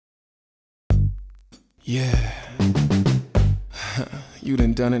Yeah. You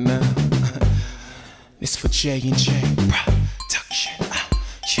done it now. This for J and J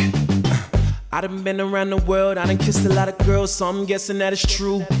production. I done been around the world, I done kissed a lot of girls, so I'm guessing that it's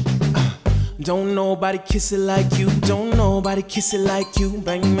true. Don't nobody kiss it like you. Don't nobody kiss it like you.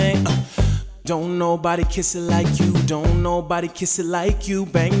 Bang bang. Don't nobody kiss it like you. Don't nobody kiss it like you.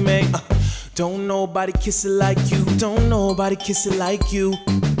 Bang bang. Don't nobody kiss it like you. Don't nobody kiss it like you.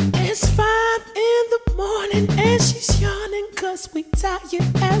 It's 5 in the morning and she's yawning 'cause we tired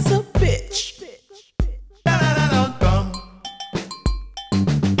as a bitch. At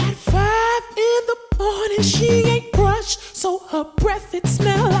 5 in the morning she ain't brushed, so her breath it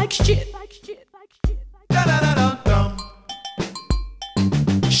smell like shit.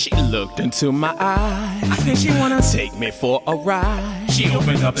 She looked into my eyes. I think she wanna take me for a ride. She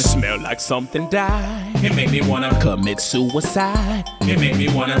opened up and smelled like something died. It made me wanna commit suicide. It made me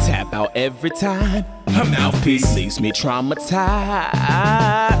wanna tap out every time. Her mouthpiece leaves me traumatized.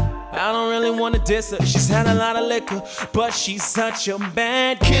 I don't really wanna diss her. She's had a lot of liquor, but she's such a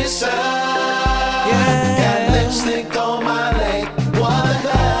bad kisser. Yeah. Got lipstick on my leg. What the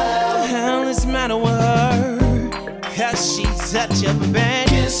hell? What the hell is the matter with her? 'Cause she's such a bad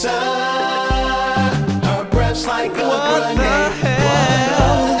kisser. Her breath's like a grenade. What the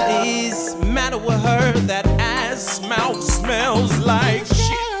hell is the matter with her? That ass mouth smells like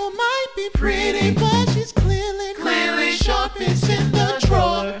shit. Girl might be pretty, but she's clearly sharpest in the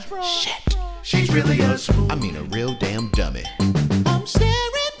drawer. Shit, she's really a smooth. I mean a real damn dummy. I'm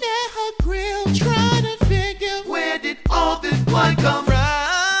staring at her grill, trying to figure where did all this blood come from.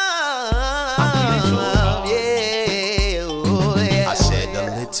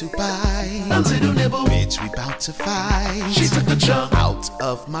 To bite. A little nibble. Bitch, we bout to fight. She took a chunk out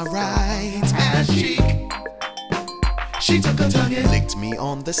of my right ass cheek. She took a tongue and licked me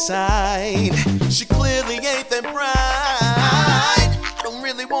on the side. She clearly ain't that bright. I don't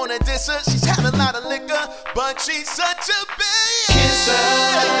really wanna diss her. She's had a lot of liquor, but she's such a bitch. Kisser.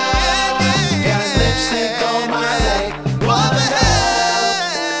 Got lipstick on my leg. What the hell?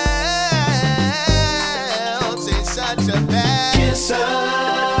 She's such a bad kisser.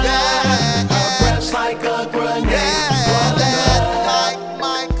 Like a grenade, like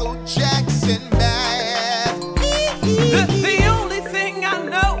Michael Jackson, man. The only thing I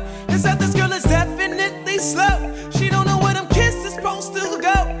know is that this girl is definitely slow. She don't know where them kisses supposed to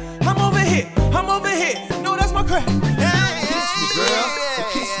go. I'm over here. No, that's my crack. Kiss me, girl, and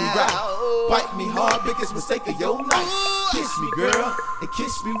kiss me right. Bite me hard, biggest mistake of your life. Kiss me, girl, and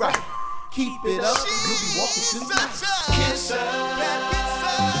kiss me right. Keep it up, you'll be walking tonight. Kiss her.